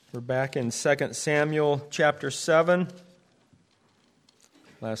We're back in 2 Samuel chapter 7.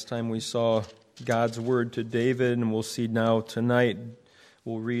 Last time we saw God's word to David, and we'll see now tonight,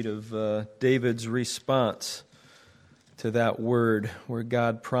 we'll read of David's response to that word, where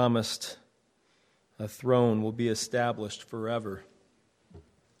God promised a throne will be established forever.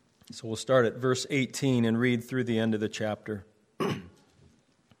 So we'll start at verse 18 and read through the end of the chapter.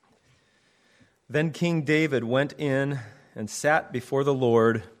 Then King David went in and sat before the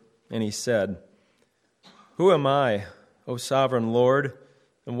Lord, and he said, "Who am I, O sovereign Lord,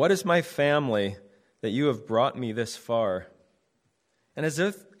 and what is my family that you have brought me this far? And as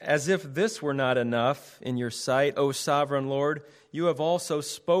if this were not enough in your sight, O sovereign Lord, you have also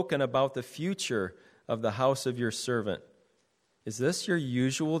spoken about the future of the house of your servant. Is this your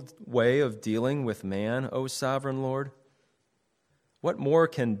usual way of dealing with man, O sovereign Lord? What more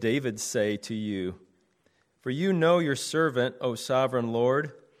can David say to you? For you know your servant, O sovereign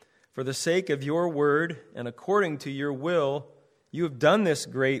Lord. For the sake of your word and according to your will, you have done this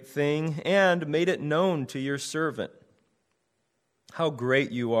great thing and made it known to your servant. How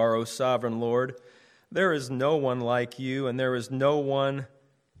great you are, O sovereign Lord! There is no one like you, and there is no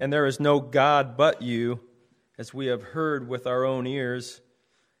God but you, as we have heard with our own ears.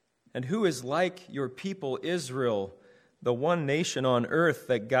 And who is like your people Israel, the one nation on earth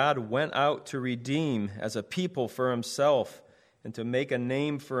that God went out to redeem as a people for himself, and to make a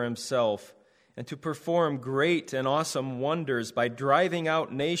name for himself, and to perform great and awesome wonders by driving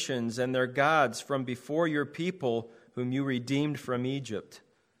out nations and their gods from before your people whom you redeemed from Egypt?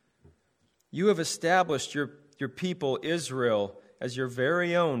 You have established your people Israel as your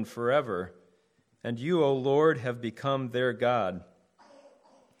very own forever, and you, O Lord, have become their God.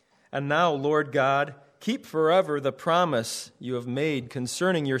 And now, Lord God, keep forever the promise you have made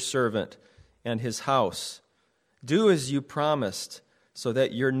concerning your servant and his house. Do as you promised, so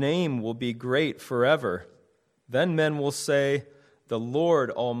that your name will be great forever. Then men will say, 'The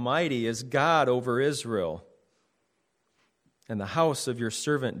Lord Almighty is God over Israel.' And the house of your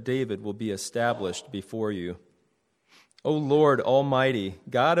servant David will be established before you. O Lord Almighty,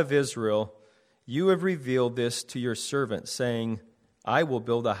 God of Israel, you have revealed this to your servant, saying, 'I will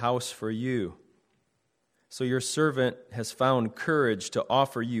build a house for you.' So your servant has found courage to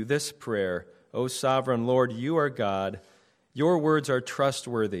offer you this prayer. O sovereign Lord, you are God. Your words are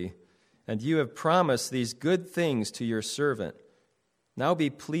trustworthy, and you have promised these good things to your servant. Now be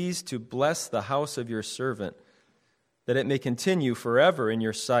pleased to bless the house of your servant, that it may continue forever in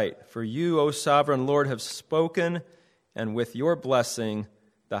your sight. For you, O sovereign Lord, have spoken, and with your blessing,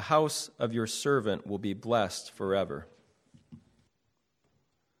 the house of your servant will be blessed forever."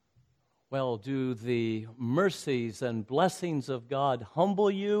 Well, do the mercies and blessings of God humble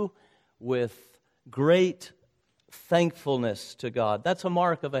you with great thankfulness to God? That's a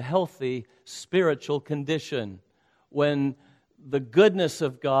mark of a healthy spiritual condition, when the goodness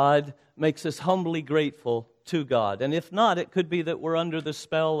of God makes us humbly grateful to God. And if not, it could be that we're under the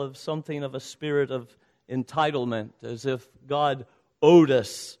spell of something of a spirit of entitlement, as if God owed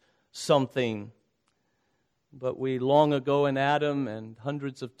us something. But we long ago in Adam and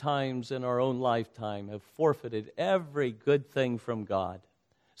hundreds of times in our own lifetime have forfeited every good thing from God.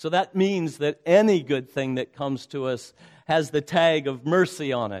 So that means that any good thing that comes to us has the tag of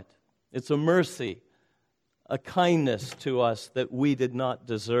mercy on it. It's a mercy, a kindness to us that we did not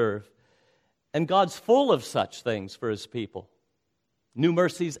deserve. And God's full of such things for His people. New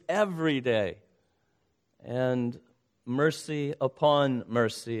mercies every day. And mercy upon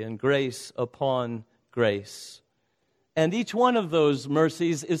mercy and grace upon grace. And each one of those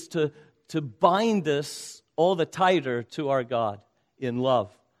mercies is to bind us all the tighter to our God in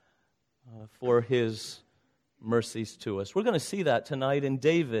love for His mercies to us. We're going to see that tonight in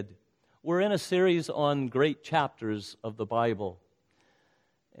David. We're in a series on great chapters of the Bible.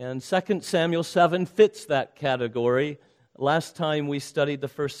 And 2 Samuel 7 fits that category. Last time we studied the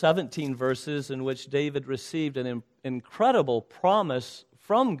first 17 verses in which David received an incredible promise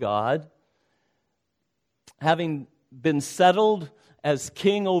from God. Having been settled as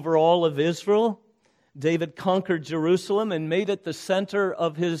king over all of Israel, David conquered Jerusalem and made it the center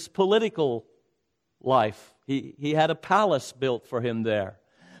of his political life. He had a palace built for him there.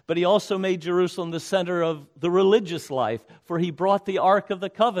 But he also made Jerusalem the center of the religious life, for he brought the Ark of the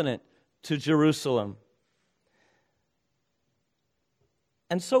Covenant to Jerusalem.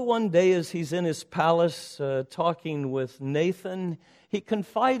 And so one day as he's in his palace talking with Nathan, he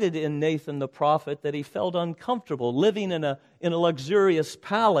confided in Nathan the prophet that he felt uncomfortable living in a luxurious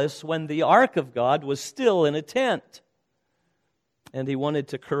palace when the Ark of God was still in a tent. And he wanted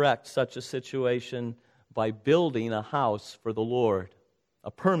to correct such a situation by building a house for the Lord.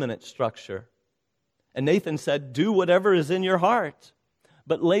 a permanent structure. And Nathan said, "Do whatever is in your heart."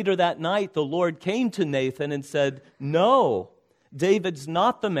 But later that night, the Lord came to Nathan and said, "No, David's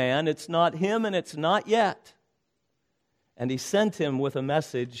not the man, it's not him, and it's not yet." And he sent him with a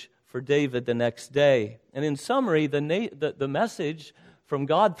message for David the next day. And in summary, the message from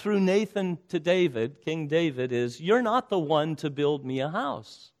God through Nathan to David, King David, is, "You're not the one to build me a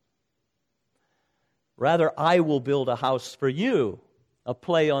house. Rather, I will build a house for you." A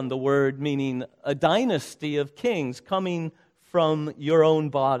play on the word meaning a dynasty of kings coming from your own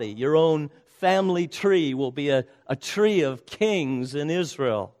body. Your own family tree will be a tree of kings in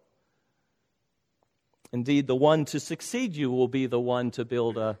Israel. Indeed, the one to succeed you will be the one to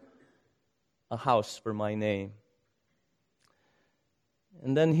build a house for my name.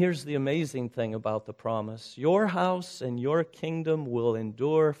 And then here's the amazing thing about the promise. Your house and your kingdom will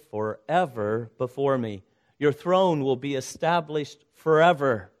endure forever before me. Your throne will be established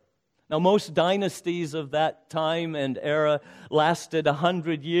forever. Now, most dynasties of that time and era lasted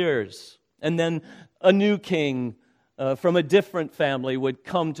 100 years. And then a new king from a different family would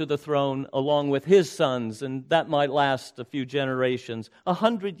come to the throne along with his sons, and that might last a few generations,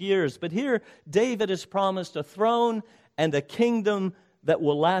 100 years. But here, David is promised a throne and a kingdom that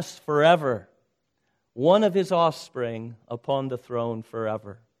will last forever. One of his offspring upon the throne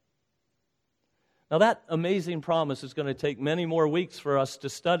forever. Now that amazing promise is going to take many more weeks for us to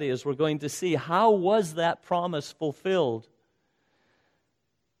study, as we're going to see how was that promise fulfilled.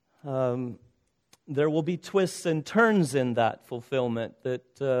 There will be twists and turns in that fulfillment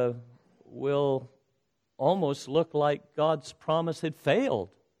that will almost look like God's promise had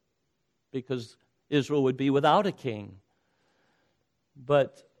failed, because Israel would be without a king.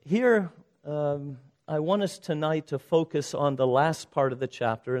 But here, I want us tonight to focus on the last part of the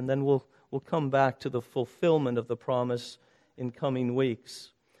chapter, and then we'll come back to the fulfillment of the promise in coming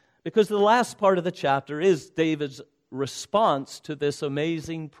weeks. Because the last part of the chapter is David's response to this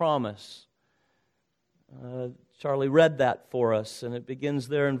amazing promise. Charlie read that for us, and it begins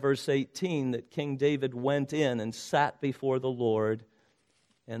there in verse 18, that King David went in and sat before the Lord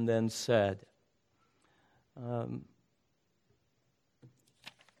and then said.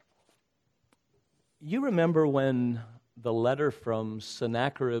 You remember when the letter from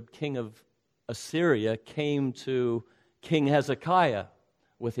Sennacherib, king of Assyria, came to King Hezekiah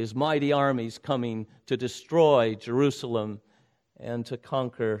with his mighty armies coming to destroy Jerusalem and to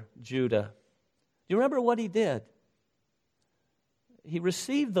conquer Judah. Do you remember what he did? He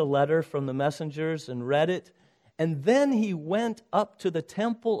received the letter from the messengers and read it, and then he went up to the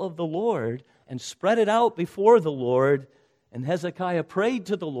temple of the Lord and spread it out before the Lord. And Hezekiah prayed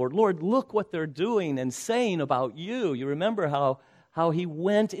to the Lord, "Lord, look what they're doing and saying about you." You remember how he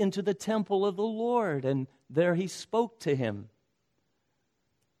went into the temple of the Lord, and there he spoke to him.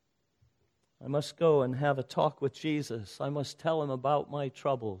 I must go and have a talk with Jesus. I must tell him about my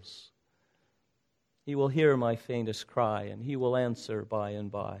troubles. He will hear my faintest cry, and he will answer by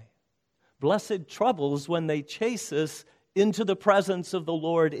and by. Blessed troubles when they chase us into the presence of the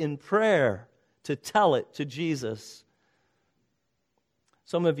Lord in prayer to tell it to Jesus.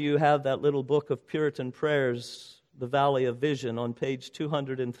 Some of you have that little book of Puritan prayers, The Valley of Vision, on page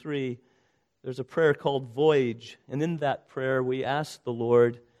 203. There's a prayer called Voyage, and in that prayer we ask the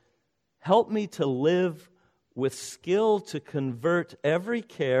Lord, "Help me to live with skill to convert every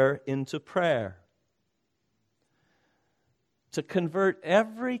care into prayer." To convert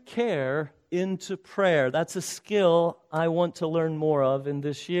every care into prayer. That's a skill I want to learn more of in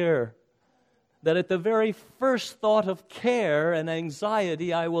this year. That at the very first thought of care and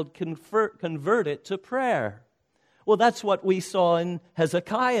anxiety, I will convert it to prayer. Well, that's what we saw in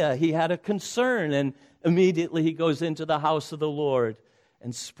Hezekiah. He had a concern, and immediately he goes into the house of the Lord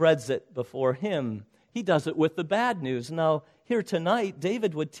and spreads it before him. He does it with the bad news. Now, here tonight,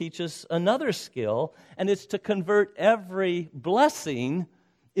 David would teach us another skill, and it's to convert every blessing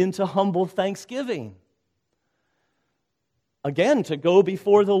into humble thanksgiving. Again, to go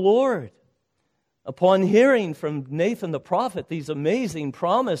before the Lord. Upon hearing from Nathan the prophet these amazing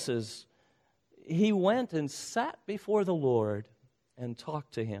promises, he went and sat before the Lord and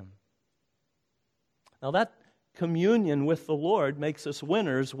talked to him. Now that communion with the Lord makes us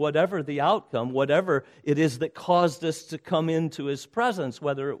winners, whatever the outcome, whatever it is that caused us to come into his presence,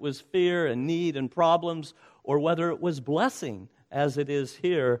 whether it was fear and need and problems, or whether it was blessing, as it is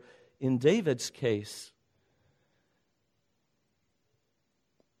here in David's case.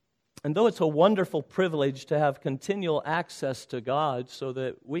 And though it's a wonderful privilege to have continual access to God so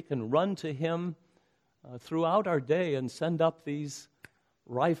that we can run to him throughout our day and send up these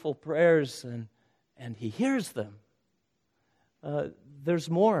rifle prayers and he hears them, there's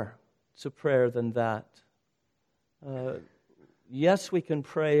more to prayer than that. Yes, we can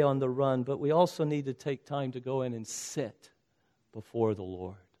pray on the run, but we also need to take time to go in and sit before the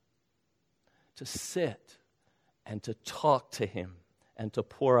Lord. To sit and to talk to Him and to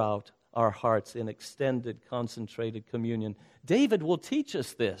pour out our hearts in extended, concentrated communion. David will teach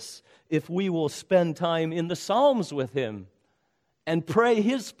us this if we will spend time in the Psalms with him and pray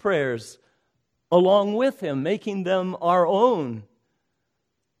his prayers along with him, making them our own.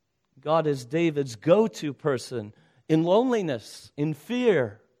 God is David's go-to person in loneliness, in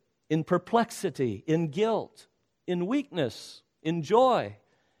fear, in perplexity, in guilt, in weakness, in joy,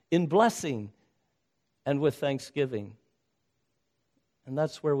 in blessing, and with thanksgiving. And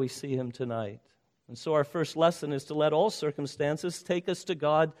that's where we see him tonight. And so our first lesson is to let all circumstances take us to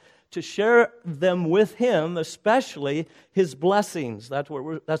God, to share them with Him, especially His blessings. That's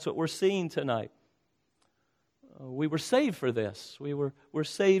what we're seeing tonight. We were saved for this. We're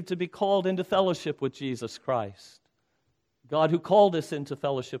saved to be called into fellowship with Jesus Christ. God, who called us into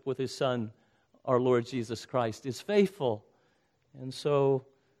fellowship with His Son, our Lord Jesus Christ, is faithful. And so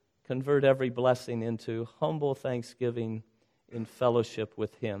convert every blessing into humble thanksgiving in fellowship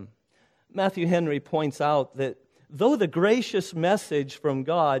with Him. Matthew Henry points out that though the gracious message from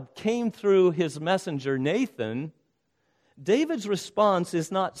God came through his messenger Nathan, David's response is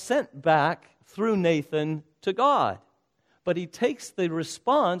not sent back through Nathan to God, but he takes the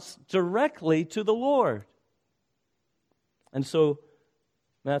response directly to the Lord. And so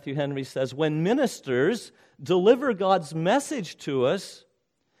Matthew Henry says, when ministers deliver God's message to us,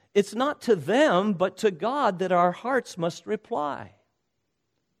 it's not to them, but to God that our hearts must reply.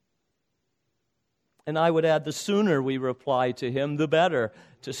 And I would add, the sooner we reply to Him, the better,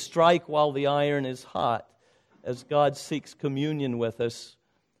 to strike while the iron is hot, as God seeks communion with us,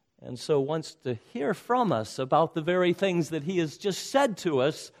 and so wants to hear from us about the very things that He has just said to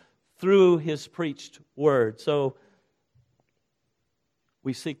us through His preached word. So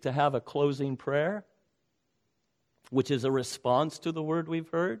we seek to have a closing prayer, which is a response to the word we've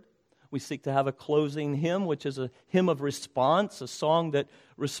heard. We seek to have a closing hymn, which is a hymn of response, a song that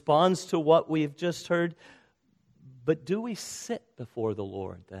responds to what we've just heard. But do we sit before the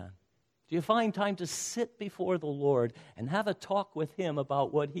Lord then? Do you find time to sit before the Lord and have a talk with Him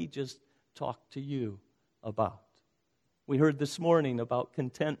about what He just talked to you about? We heard this morning about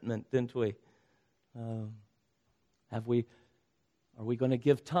contentment, didn't we? Are we going to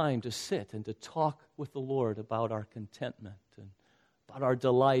give time to sit and to talk with the Lord about our contentment and about our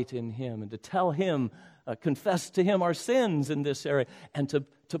delight in Him, and to tell Him, confess to Him our sins in this area, and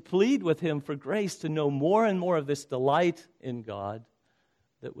to plead with Him for grace to know more and more of this delight in God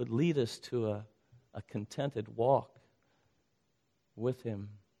that would lead us to a contented walk with Him?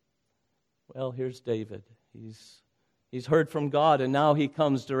 Well, here's David. He's heard from God, and now he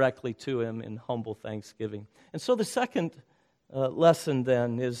comes directly to Him in humble thanksgiving. And so the second lesson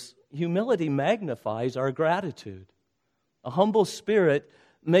then is humility magnifies our gratitude. A humble spirit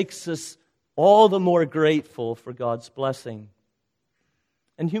makes us all the more grateful for God's blessing.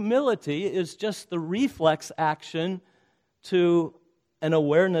 And humility is just the reflex action to an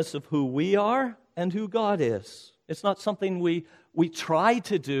awareness of who we are and who God is. It's not something we try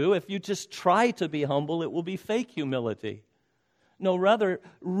to do. If you just try to be humble, it will be fake humility. No, rather,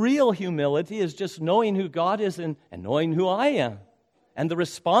 real humility is just knowing who God is and knowing who I am. And the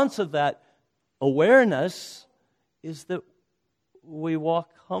response of that awareness is that we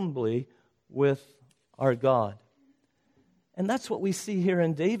walk humbly with our God. And that's what we see here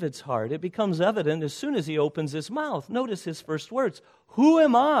in David's heart. It becomes evident as soon as he opens his mouth. Notice his first words. Who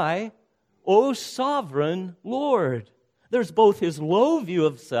am I, O sovereign Lord? There's both his low view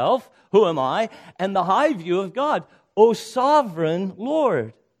of self, who am I, and the high view of God, O sovereign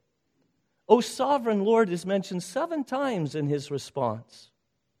Lord. O sovereign Lord is mentioned 7 times in his response.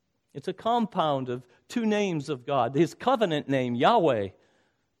 It's a compound of 2 names of God. His covenant name, Yahweh,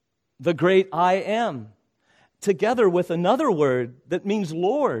 the great I am, together with another word that means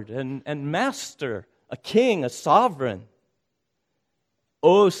Lord and master, a king, a sovereign.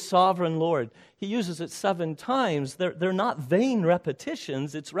 O sovereign Lord. He uses it 7 times. They're not vain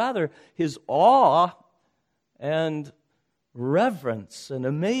repetitions. It's rather his awe and reverence and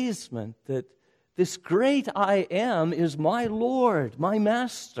amazement that this great I am is my Lord, my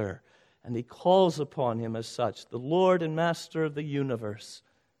master. And he calls upon him as such, the Lord and master of the universe.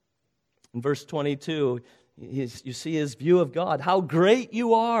 In verse 22, you see his view of God. How great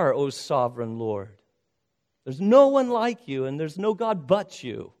you are, O sovereign Lord. There's no one like you, and there's no God but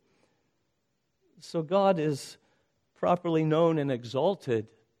you. So God is properly known and exalted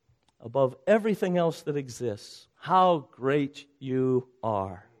above everything else that exists. how great you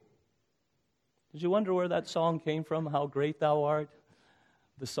are. Did you wonder where that song came from, How Great Thou Art?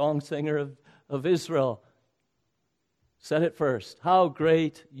 The song singer of Israel said it first, how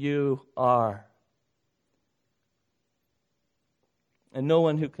great you are. And no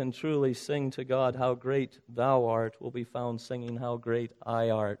one who can truly sing to God, how great thou art, will be found singing, how great I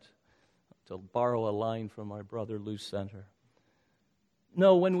art, to borrow a line from our brother Lou Center.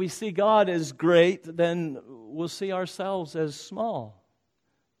 No, when we see God as great, then we'll see ourselves as small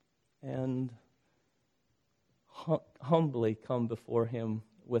and humbly come before Him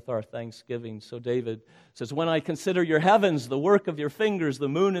with our thanksgiving. So David says, when I consider your heavens, the work of your fingers, the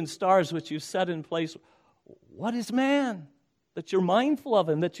moon and stars which you set in place, what is man that you're mindful of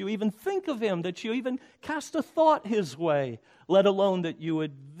him, that you even think of him, that you even cast a thought his way, let alone that you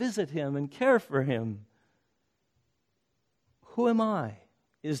would visit him and care for him? Who am I?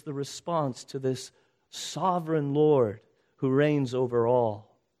 Is the response to this sovereign Lord who reigns over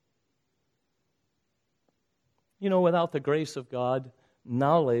all. You know, without the grace of God,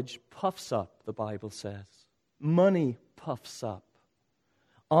 knowledge puffs up, the Bible says. Money puffs up.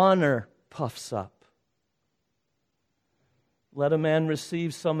 Honor puffs up. Let a man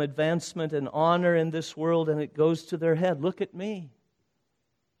receive some advancement and honor in this world, and it goes to their head. Look at me.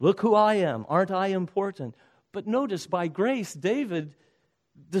 Look who I am. Aren't I important? But notice, by grace, David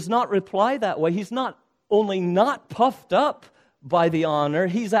does not reply that way. He's not only not puffed up by the honor,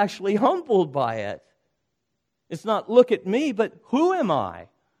 he's actually humbled by it. It's not, look at me, but who am I?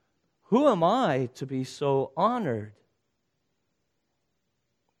 Who am I to be so honored?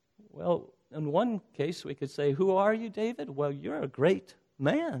 Well, in one case, we could say, who are you, David? Well, you're a great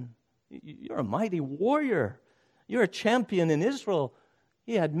man. You're a mighty warrior. You're a champion in Israel.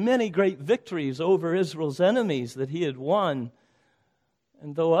 He had many great victories over Israel's enemies that he had won.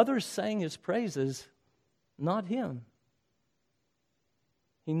 And though others sang his praises, not him.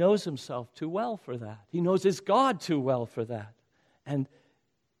 He knows himself too well for that. He knows his God too well for that. And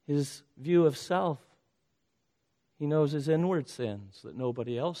his view of self, he knows his inward sins that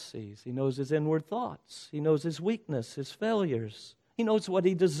nobody else sees. He knows his inward thoughts. He knows his weakness, his failures. He knows what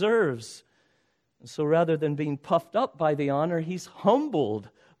he deserves. And so rather than being puffed up by the honor, he's humbled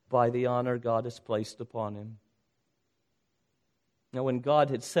by the honor God has placed upon him. Now, when God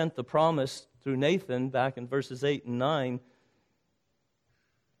had sent the promise through Nathan back in verses 8 and 9,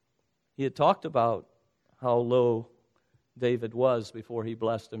 he had talked about how low David was before he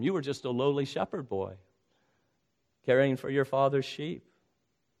blessed him. You were just a lowly shepherd boy, caring for your father's sheep.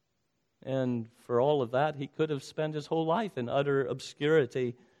 And for all of that, he could have spent his whole life in utter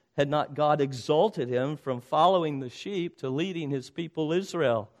obscurity had not God exalted him from following the sheep to leading his people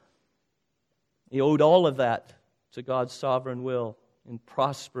Israel. He owed all of that to God's sovereign will in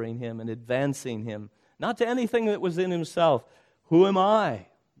prospering him and advancing him, not to anything that was in himself. Who am I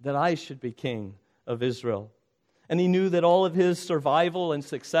that I should be king of Israel? And he knew that all of his survival and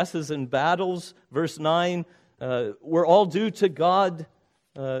successes in battles, verse 9, were all due to God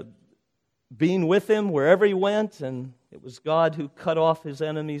being with him wherever he went, and it was God who cut off his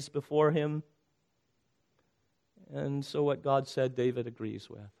enemies before him. And so what God said, David agrees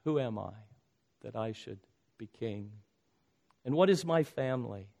with. Who am I that I should be king? And what is my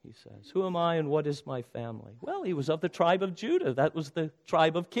family, he says. Who am I and what is my family? Well, he was of the tribe of Judah. That was the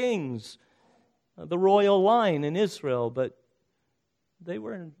tribe of kings, the royal line in Israel. But they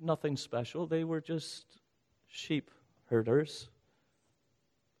were nothing special. They were just sheep herders.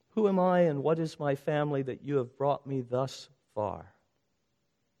 Who am I and what is my family that you have brought me thus far?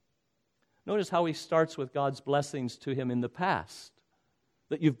 Notice how he starts with God's blessings to him in the past.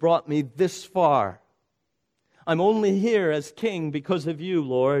 That you've brought me this far. I'm only here as king because of you,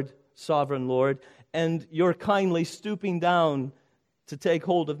 Lord, sovereign Lord, and you're kindly stooping down to take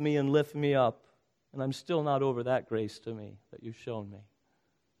hold of me and lift me up. And I'm still not over that grace to me that you've shown me.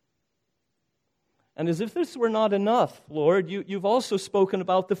 And as if this were not enough, Lord, you've also spoken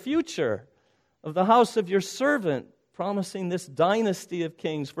about the future of the house of your servant, promising this dynasty of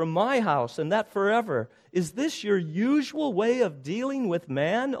kings from my house, and that forever. Is this your usual way of dealing with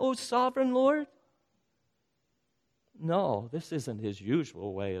man, O sovereign Lord? No, this isn't his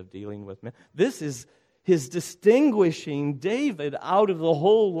usual way of dealing with men. This is his distinguishing David out of the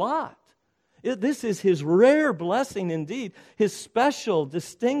whole lot. This is his rare blessing indeed, his special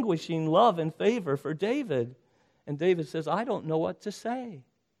distinguishing love and favor for David. And David says, I don't know what to say.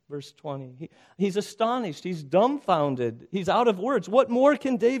 Verse 20. He's astonished. He's dumbfounded. He's out of words. What more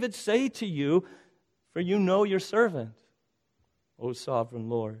can David say to you? For you know your servant, O sovereign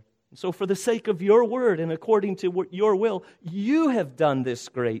Lord. So for the sake of your word and according to your will, you have done this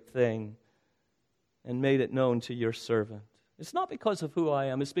great thing. and made it known to your servant. It's not because of who I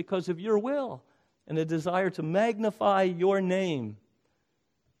am, it's because of your will and a desire to magnify your name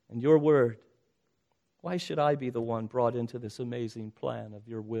and your word. Why should I be the one brought into this amazing plan of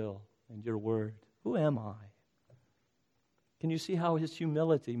your will and your word? Who am I? Can you see how his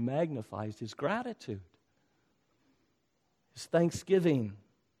humility magnifies his gratitude? His thanksgiving.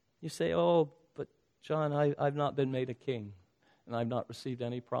 You say, oh, but John, I've not been made a king, and I've not received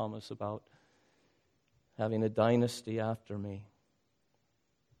any promise about having a dynasty after me.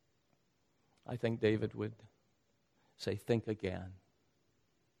 I think David would say, think again.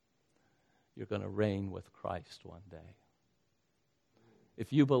 You're going to reign with Christ one day.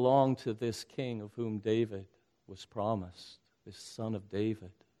 If you belong to this king of whom David was promised, this son of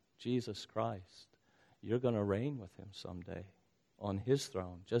David, Jesus Christ, you're going to reign with him someday on his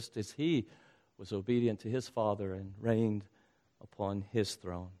throne, just as he was obedient to his father and reigned upon his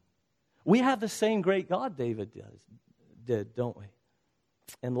throne. We have the same great God David did, don't we?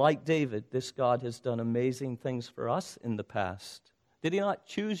 And like David, this God has done amazing things for us in the past. Did he not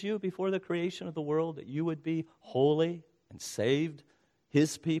choose you before the creation of the world that you would be holy and saved,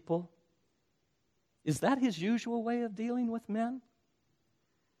 his people? Is that his usual way of dealing with men?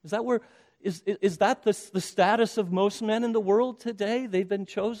 Is that the status of most men in the world today? They've been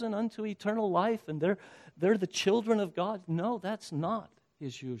chosen unto eternal life and they're the children of God? No, that's not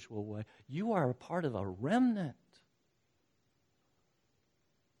his usual way. You are a part of a remnant.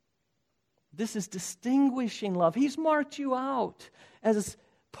 This is distinguishing love. He's marked you out as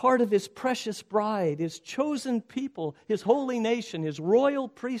part of his precious bride, his chosen people, his holy nation, his royal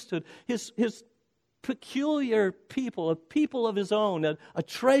priesthood, his peculiar people, a people of his own, a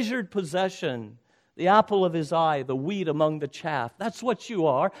treasured possession, the apple of his eye, the wheat among the chaff. That's what you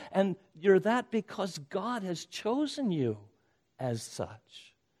are, and you're that because God has chosen you as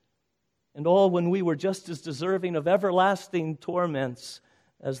such. And all when we were just as deserving of everlasting torments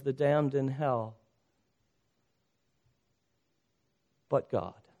as the damned in hell. But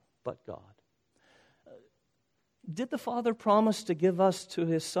God. Did the Father promise to give us to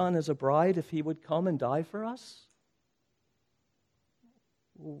his Son as a bride if he would come and die for us?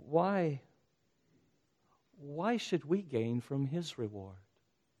 Why should we gain from his reward?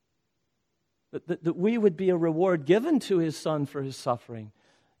 That we would be a reward given to his Son for his suffering.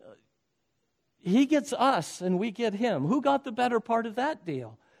 He gets us and we get him. Who got the better part of that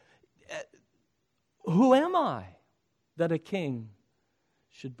deal? Who am I that a king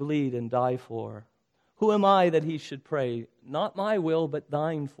should bleed and die for? Who am I that he should pray, not my will, but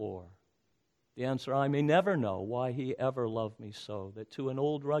thine for? The answer, I may never know why he ever loved me so, that to an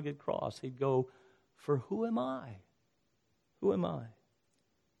old rugged cross he'd go, for who am I? Who am I?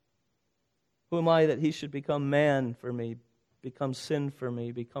 Who am I that he should become man for me, become sin for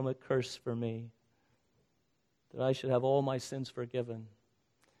me, become a curse for me, that I should have all my sins forgiven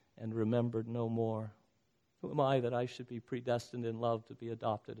and remembered no more? Who am I that I should be predestined in love to be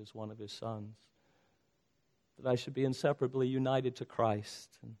adopted as one of his sons? That I should be inseparably united to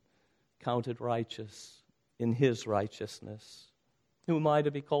Christ and counted righteous in his righteousness? Who am I to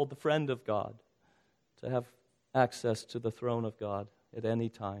be called the friend of God, to have access to the throne of God at any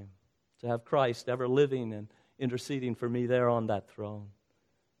time, to have Christ ever living and interceding for me there on that throne,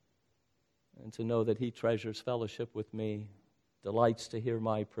 and to know that he treasures fellowship with me, delights to hear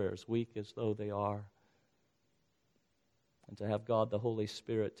my prayers, weak as though they are, and to have God the Holy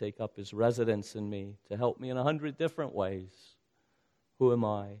Spirit take up his residence in me to help me in 100 different ways. Who am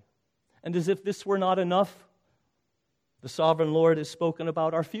I? And as if this were not enough, the sovereign Lord has spoken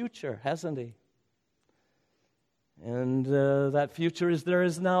about our future, hasn't he? And that future is there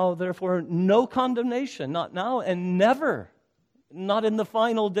is now, therefore, no condemnation, not now and never, not in the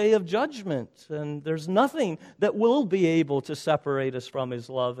final day of judgment. And there's nothing that will be able to separate us from his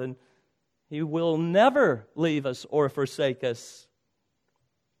love, and he will never leave us or forsake us.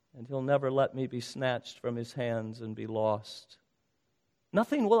 And he'll never let me be snatched from his hands and be lost.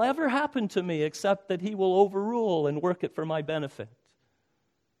 Nothing will ever happen to me except that he will overrule and work it for my benefit,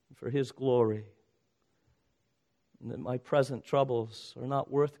 for his glory. And that my present troubles are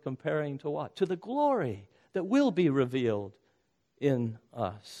not worth comparing to what? To the glory that will be revealed in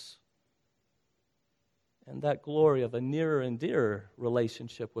us. And that glory of a nearer and dearer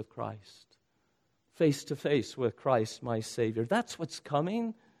relationship with Christ. Face to face with Christ, my Savior. That's what's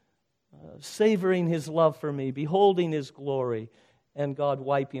coming. Savoring his love for me, beholding his glory, and God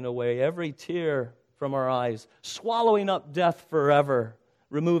wiping away every tear from our eyes, swallowing up death forever,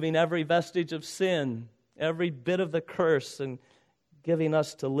 removing every vestige of sin, every bit of the curse, and giving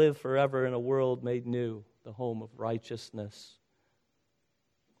us to live forever in a world made new, the home of righteousness.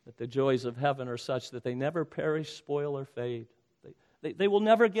 that the joys of heaven are such that they never perish, spoil, or fade. They will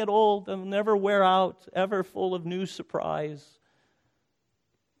never get old. They'll never wear out, ever full of new surprise.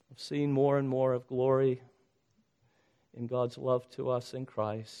 I've seen more and more of glory in God's love to us in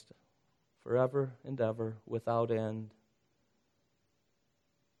Christ, forever and ever, without end.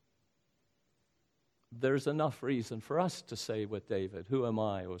 There's enough reason for us to say with David, "Who am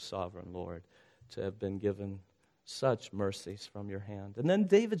I, O sovereign Lord, to have been given such mercies from your hand?" And then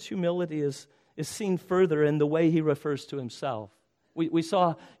David's humility is seen further in the way he refers to himself. We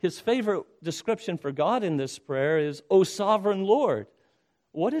saw his favorite description for God in this prayer is, "O sovereign Lord."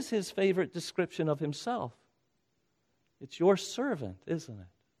 What is his favorite description of himself? It's your servant, isn't it?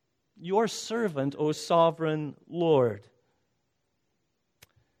 Your servant, O sovereign Lord.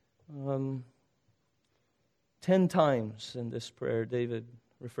 10 times in this prayer, David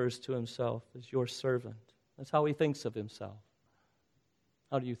refers to himself as your servant. That's how he thinks of himself.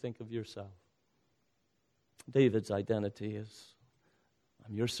 How do you think of yourself? David's identity is,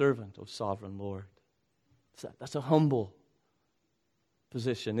 "I'm your servant, O sovereign Lord." That's a humble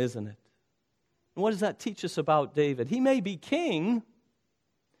position, isn't it? And what does that teach us about David? He may be king,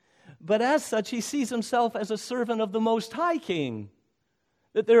 but as such, he sees himself as a servant of the Most High King.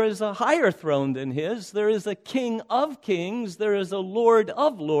 That there is a higher throne than his, there is a King of kings, there is a Lord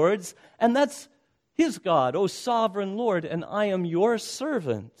of lords, and that's his God, O sovereign Lord, and I am your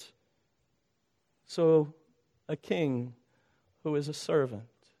servant. So, a king who is a servant.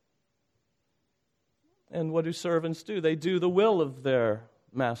 And what do servants do? They do the will of their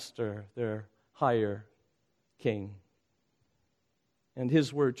master, their higher king. And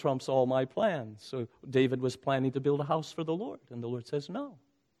his word trumps all my plans. So David was planning to build a house for the Lord, and the Lord says no.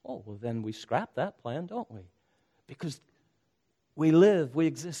 Oh, well then we scrap that plan, don't we? Because we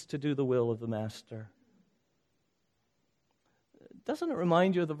exist to do the will of the master. Doesn't it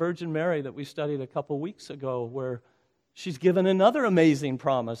remind you of the Virgin Mary that we studied a couple weeks ago, where she's given another amazing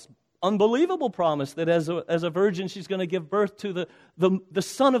promise, unbelievable promise, that as a virgin she's going to give birth to the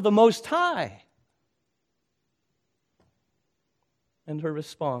Son of the Most High? And her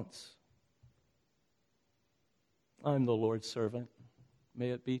response, "I'm the Lord's servant.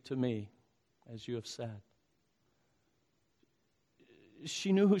 May it be to me as you have said."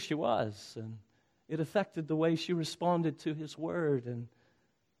 She knew who she was, and it affected the way she responded to his word, and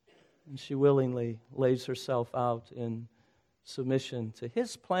she willingly lays herself out in submission to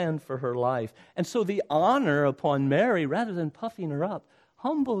his plan for her life. And so the honor upon Mary, rather than puffing her up,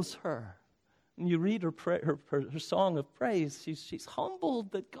 humbles her. And you read her song of praise, she's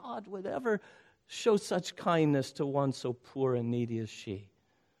humbled that God would ever show such kindness to one so poor and needy as she.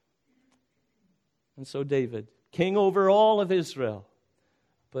 And so David, king over all of Israel,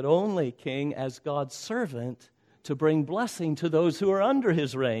 but only king as God's servant to bring blessing to those who are under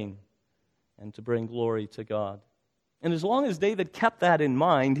his reign and to bring glory to God. And as long as David kept that in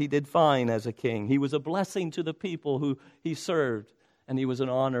mind, he did fine as a king. He was a blessing to the people who he served, and he was an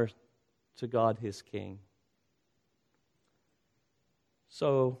honor to God, his king.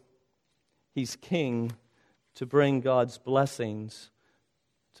 So he's king to bring God's blessings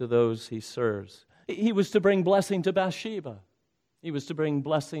to those he serves. He was to bring blessing to Bathsheba. He was to bring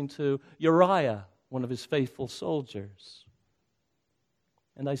blessing to Uriah, one of his faithful soldiers.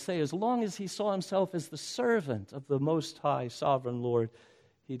 And I say, as long as he saw himself as the servant of the Most High Sovereign Lord,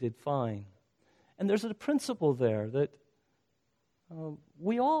 he did fine. And there's a principle there that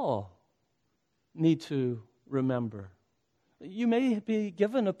we all need to remember. You may be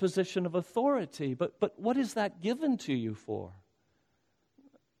given a position of authority, but what is that given to you for?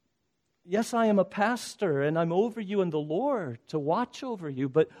 Yes, I am a pastor, and I'm over you in the Lord to watch over you,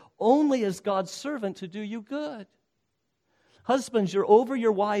 but only as God's servant to do you good. Husbands, you're over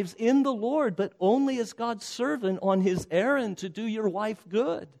your wives in the Lord, but only as God's servant on his errand to do your wife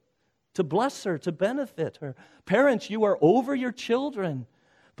good, to bless her, to benefit her. Parents, you are over your children,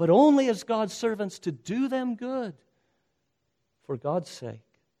 but only as God's servants to do them good for God's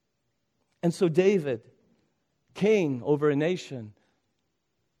sake. And so David, king over a nation,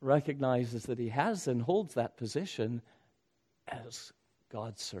 recognizes that he has and holds that position as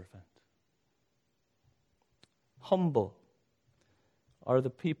God's servant. Humble are the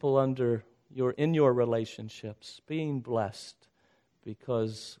people in your relationships being blessed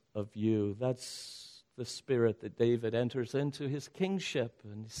because of you. That's the spirit that David enters into his kingship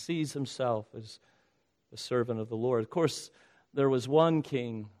and sees himself as the servant of the Lord. Of course, there was one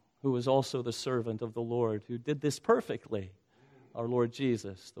king who was also the servant of the Lord who did this perfectly. Our Lord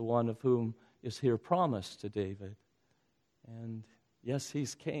Jesus, the one of whom is here promised to David. And yes,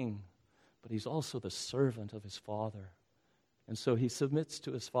 he's king, but he's also the servant of his Father. And so he submits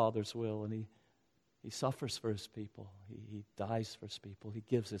to his Father's will, and he suffers for his people. He dies for his people. He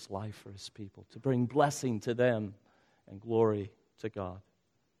gives his life for his people to bring blessing to them and glory to God.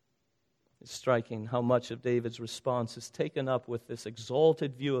 It's striking how much of David's response is taken up with this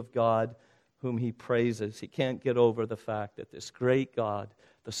exalted view of God whom he praises. He can't get over the fact that this great God,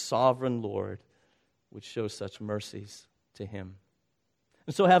 the sovereign Lord, would show such mercies to him.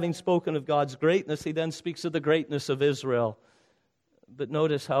 And so, having spoken of God's greatness, he then speaks of the greatness of Israel. But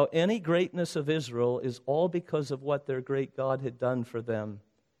notice how any greatness of Israel is all because of what their great God had done for them.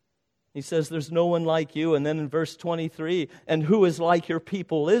 He says, there's no one like you. And then in verse 23, and who is like your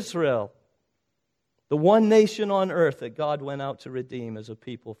people Israel? The one nation on earth that God went out to redeem as a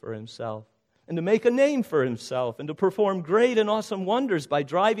people for himself, and to make a name for himself, and to perform great and awesome wonders by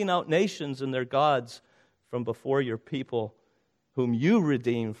driving out nations and their gods from before your people, whom you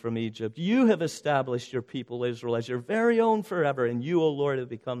redeemed from Egypt. You have established your people Israel as your very own forever, and you, O Lord, have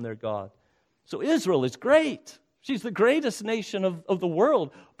become their God. So Israel is great. She's the greatest nation of the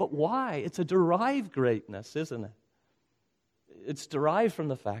world. But why? It's a derived greatness, isn't it? It's derived from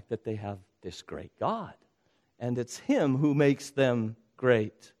the fact that they have this great God. And it's him who makes them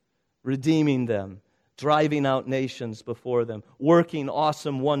great, redeeming them, driving out nations before them, working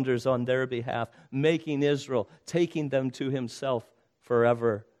awesome wonders on their behalf, making Israel, taking them to himself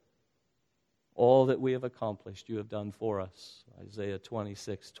forever. All that we have accomplished, you have done for us. Isaiah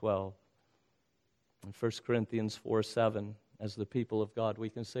 26:12. In 1 Corinthians 4:7, as the people of God,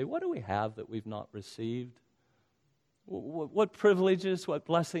 we can say, what do we have that we've not received? What privileges, what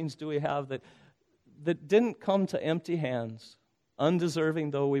blessings do we have that didn't come to empty hands,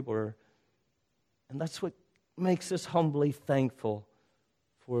 undeserving though we were? And that's what makes us humbly thankful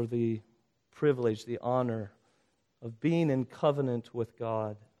for the privilege, the honor of being in covenant with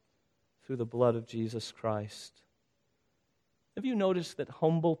God through the blood of Jesus Christ. Have you noticed that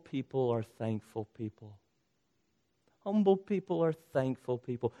humble people are thankful people? Humble people are thankful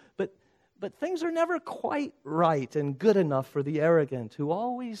people. But things are never quite right and good enough for the arrogant who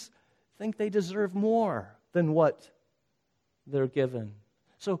always think they deserve more than what they're given.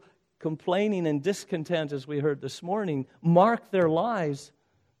 So complaining and discontent, as we heard this morning, mark their lives.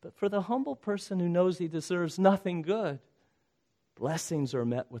 But for the humble person who knows he deserves nothing good, blessings are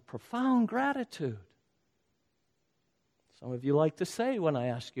met with profound gratitude. Some of you like to say, when I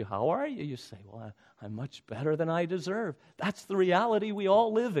ask you, how are you? You say, well, I'm much better than I deserve. That's the reality we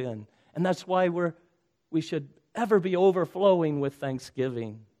all live in. And that's why we should ever be overflowing with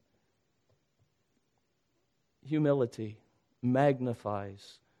thanksgiving. Humility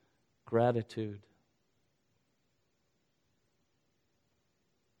magnifies gratitude.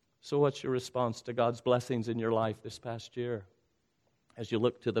 So what's your response to God's blessings in your life this past year? As you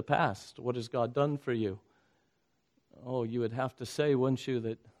look to the past, what has God done for you? Oh, you would have to say, wouldn't you,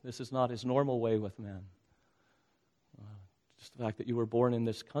 that this is not his normal way with men. Just the fact that you were born in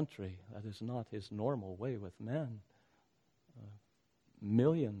this country, that is not his normal way with men.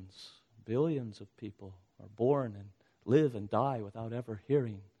 Millions, billions of people are born and live and die without ever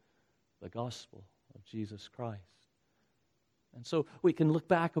hearing the gospel of Jesus Christ. And so we can look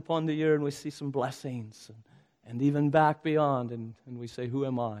back upon the year and we see some blessings and even back beyond, and we say, who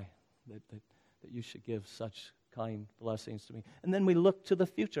am I that you should give such kind blessings to me? And then we look to the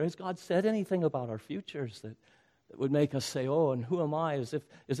future. Has God said anything about our futures that would make us say, oh, and who am I? As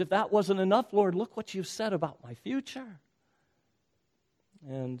if that wasn't enough, Lord, look what you've said about my future.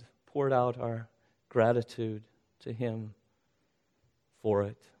 And poured out our gratitude to him for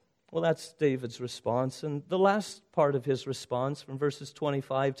it. Well, that's David's response. And the last part of his response, from verses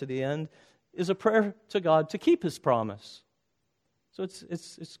 25 to the end, is a prayer to God to keep his promise. So it's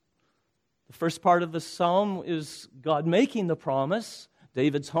the first part of the psalm is God making the promise,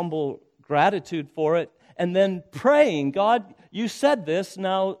 David's humble gratitude for it, and then praying, God, you said this,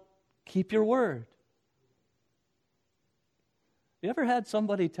 now keep your word. You ever had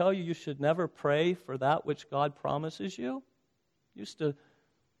somebody tell you should never pray for that which God promises you? Used to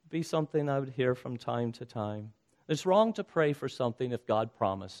be something I would hear from time to time. It's wrong to pray for something if God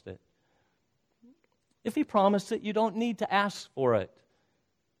promised it. If he promised it, you don't need to ask for it.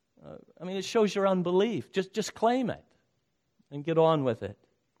 It shows your unbelief. Just claim it and get on with it.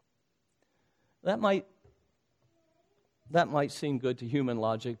 That might seem good to human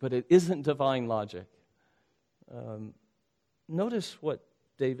logic, but it isn't divine logic. Notice what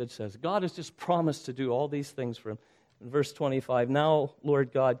David says. God has just promised to do all these things for him. In verse 25, now,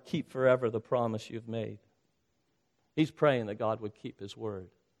 Lord God, keep forever the promise you've made. He's praying that God would keep his word.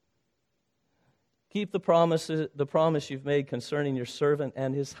 Keep the promise you've made concerning your servant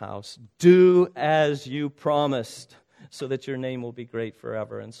and his house. Do as you promised. so that your name will be great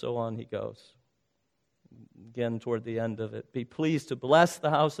forever. And so on he goes. Again, toward the end of it, be pleased to bless the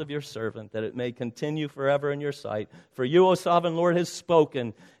house of your servant, that it may continue forever in your sight. For you, O sovereign Lord, has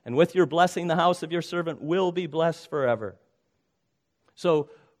spoken, and with your blessing the house of your servant will be blessed forever. So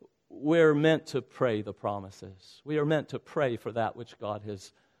we're meant to pray the promises. We are meant to pray for that which God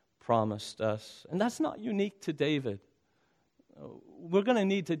has promised us. And that's not unique to David. We're going to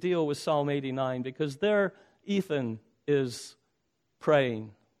need to deal with Psalm 89 because there Ethan is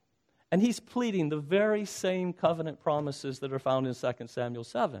praying. And he's pleading the very same covenant promises that are found in 2 Samuel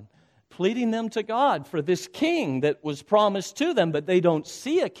 7. Pleading them to God for this king that was promised to them, but they don't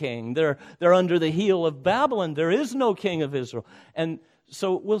see a king. They're under the heel of Babylon. There is no king of Israel. And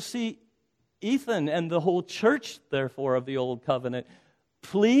so we'll see Ethan and the whole church, therefore, of the Old Covenant,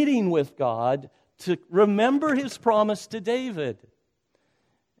 pleading with God to remember his promise to David.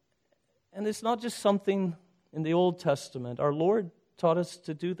 And it's not just something in the Old Testament. Our Lord taught us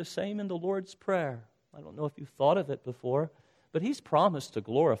to do the same in the Lord's Prayer. I don't know if you've thought of it before, but he's promised to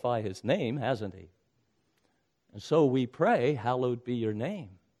glorify his name, hasn't he? And so we pray, hallowed be your name.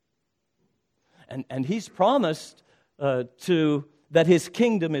 And he's promised that his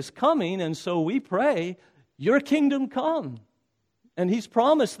kingdom is coming, and so we pray, your kingdom come. And he's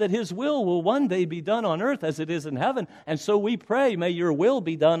promised that his will one day be done on earth as it is in heaven. And so we pray, may your will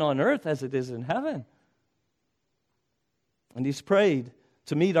be done on earth as it is in heaven. And he's prayed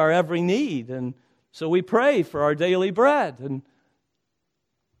to meet our every need. And so we pray for our daily bread. And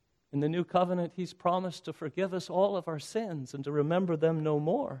in the new covenant, he's promised to forgive us all of our sins and to remember them no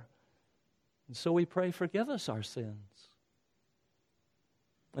more. And so we pray, forgive us our sins.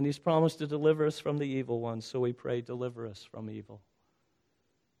 And he's promised to deliver us from the evil one. So we pray, deliver us from evil.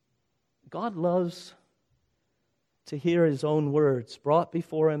 God loves to hear his own words brought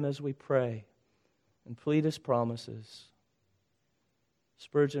before him as we pray and plead his promises.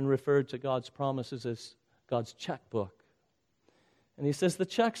 Spurgeon referred to God's promises as God's checkbook. And he says the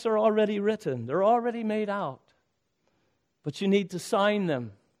checks are already written. They're already made out. But you need to sign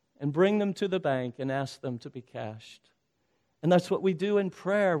them and bring them to the bank and ask them to be cashed. And that's what we do in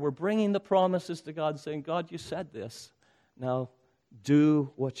prayer. We're bringing the promises to God, saying, God, you said this. Now do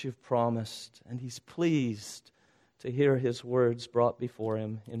what you've promised. And he's pleased to hear his words brought before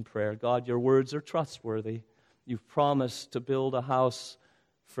him in prayer. God, your words are trustworthy. You've promised to build a house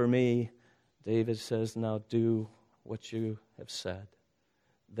for me. David says, now do what you have said,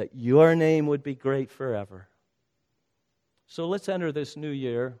 that your name would be great forever. So let's enter this new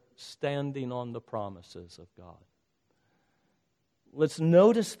year standing on the promises of God. Let's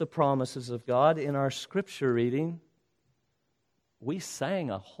notice the promises of God in our scripture reading. We sang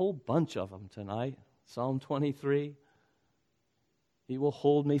a whole bunch of them tonight. Psalm 23, he will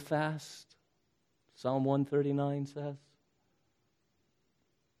hold me fast. Psalm 139 says.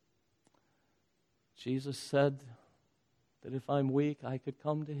 Jesus said that if I'm weak, I could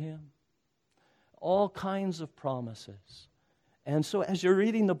come to him. All kinds of promises. And so as you're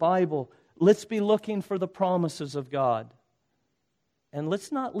reading the Bible, let's be looking for the promises of God. And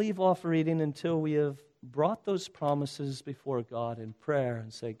let's not leave off reading until we have brought those promises before God in prayer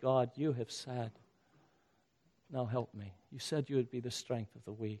and say, God, you have said, now help me. You said you would be the strength of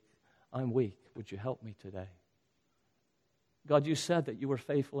the weak. I'm weak. Would you help me today? God, you said that you were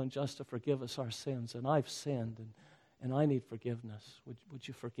faithful and just to forgive us our sins, and I've sinned, and I need forgiveness. Would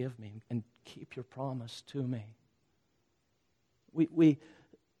you forgive me and keep your promise to me? We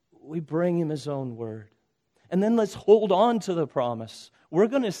bring him his own word. And then let's hold on to the promise. We're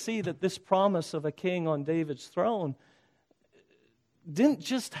going to see that this promise of a king on David's throne didn't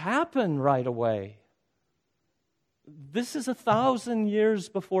just happen right away. This is 1,000 years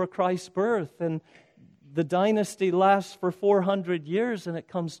before Christ's birth, and the dynasty lasts for 400 years, and it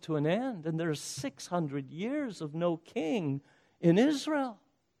comes to an end. And there's 600 years of no king in Israel.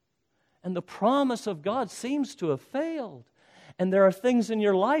 And the promise of God seems to have failed. And there are things in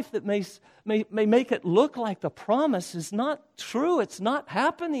your life that may make it look like the promise is not true. It's not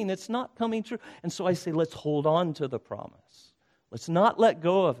happening. It's not coming true. And so I say, let's hold on to the promise. Let's not let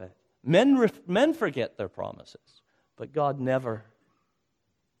go of it. Men forget their promises, but God never.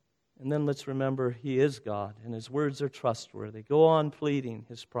 And then let's remember he is God, and his words are trustworthy. Go on pleading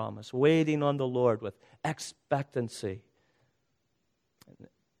his promise, waiting on the Lord with expectancy.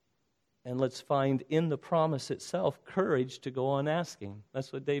 And let's find in the promise itself courage to go on asking.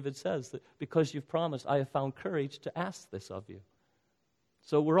 That's what David says, that because you've promised, I have found courage to ask this of you.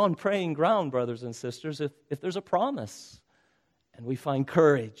 So we're on praying ground, brothers and sisters, if there's a promise. And we find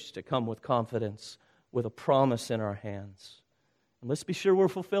courage to come with confidence with a promise in our hands. And let's be sure we're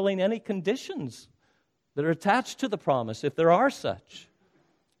fulfilling any conditions that are attached to the promise, if there are such.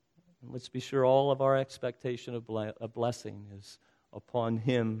 And let's be sure all of our expectation of a blessing is upon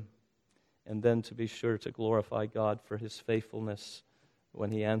Him, and then to be sure to glorify God for His faithfulness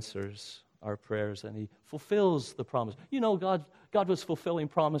when He answers our prayers and He fulfills the promise. You know, God was fulfilling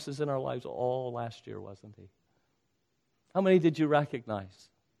promises in our lives all last year, wasn't He? How many did you recognize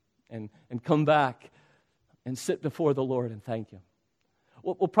and come back and sit before the Lord and thank Him?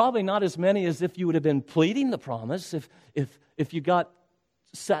 Well, probably not as many as if you would have been pleading the promise. If you got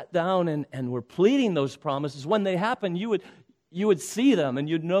sat down and were pleading those promises, when they happen, you would see them and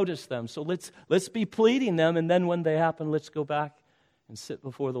you'd notice them. So let's be pleading them, and then when they happen, let's go back and sit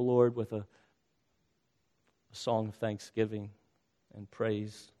before the Lord with a song of thanksgiving and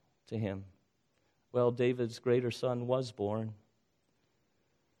praise to Him. Well, David's greater son was born,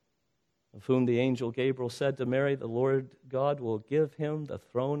 of whom the angel Gabriel said to Mary, the Lord God will give him the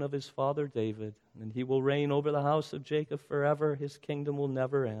throne of his father David, and he will reign over the house of Jacob forever. His kingdom will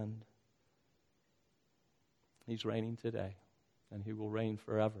never end. He's reigning today, and He will reign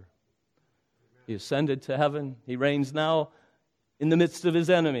forever. Amen. He ascended to heaven. He reigns now in the midst of His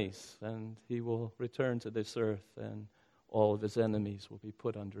enemies, and He will return to this earth, and all of His enemies will be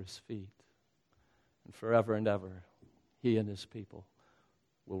put under His feet. And forever and ever, He and His people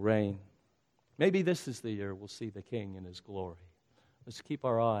will reign. Maybe this is the year we'll see the King in His glory. Let's keep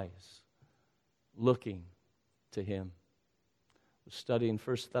our eyes looking to Him. We're studying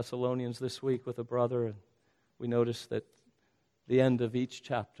 1 Thessalonians this week with a brother, and we noticed that the end of each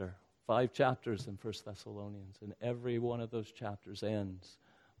chapter, 5 chapters in 1 Thessalonians, and every one of those chapters ends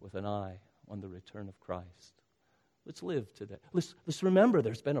with an eye on the return of Christ. Let's live today. Let's remember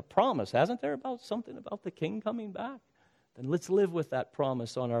there's been a promise, hasn't there, about something about the King coming back? Then let's live with that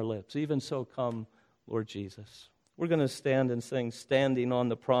promise on our lips. Even so, come, Lord Jesus. We're going to stand and sing, Standing on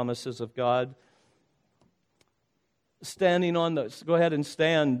the Promises of God. Go ahead and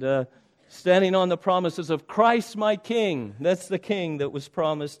stand. Standing on the promises of Christ my King. That's the King that was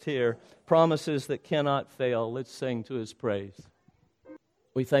promised here. Promises that cannot fail. Let's sing to His praise.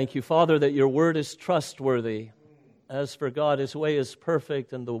 We thank You, Father, that Your word is trustworthy. As for God, His way is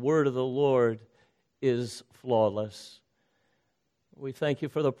perfect, and the word of the Lord is flawless. We thank You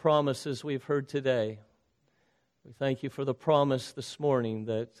for the promises we've heard today. We thank You for the promise this morning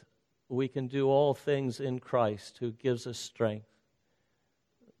that we can do all things in Christ who gives us strength.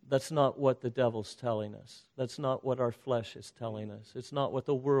 That's not what the devil's telling us. That's not what our flesh is telling us. It's not what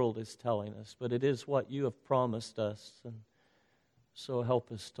the world is telling us, but it is what You have promised us. And so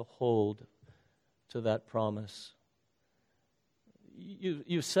help us to hold to that promise.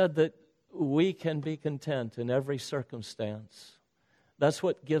 You said that we can be content in every circumstance. That's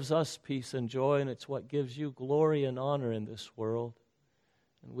what gives us peace and joy, and it's what gives You glory and honor in this world.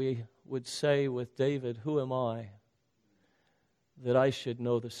 And we would say with David, who am I that I should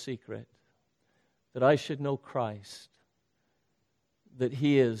know the secret, that I should know Christ, that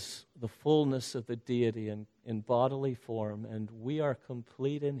He is the fullness of the deity in bodily form, and we are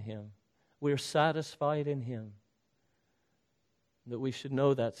complete in Him. We are satisfied in Him. That we should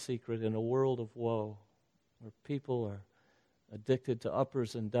know that secret in a world of woe, where people are addicted to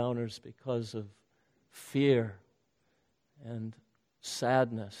uppers and downers because of fear and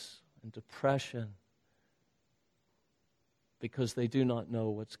sadness and depression, because they do not know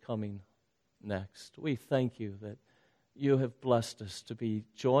what's coming next. We thank You that You have blessed us to be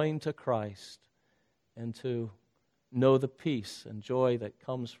joined to Christ and to know the peace and joy that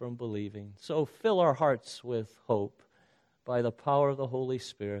comes from believing. So fill our hearts with hope by the power of the Holy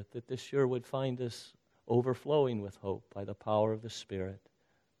Spirit, that this year would find us overflowing with hope by the power of the Spirit.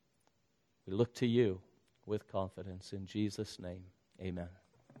 We look to You with confidence. In Jesus' name, amen.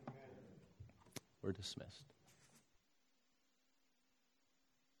 We're dismissed.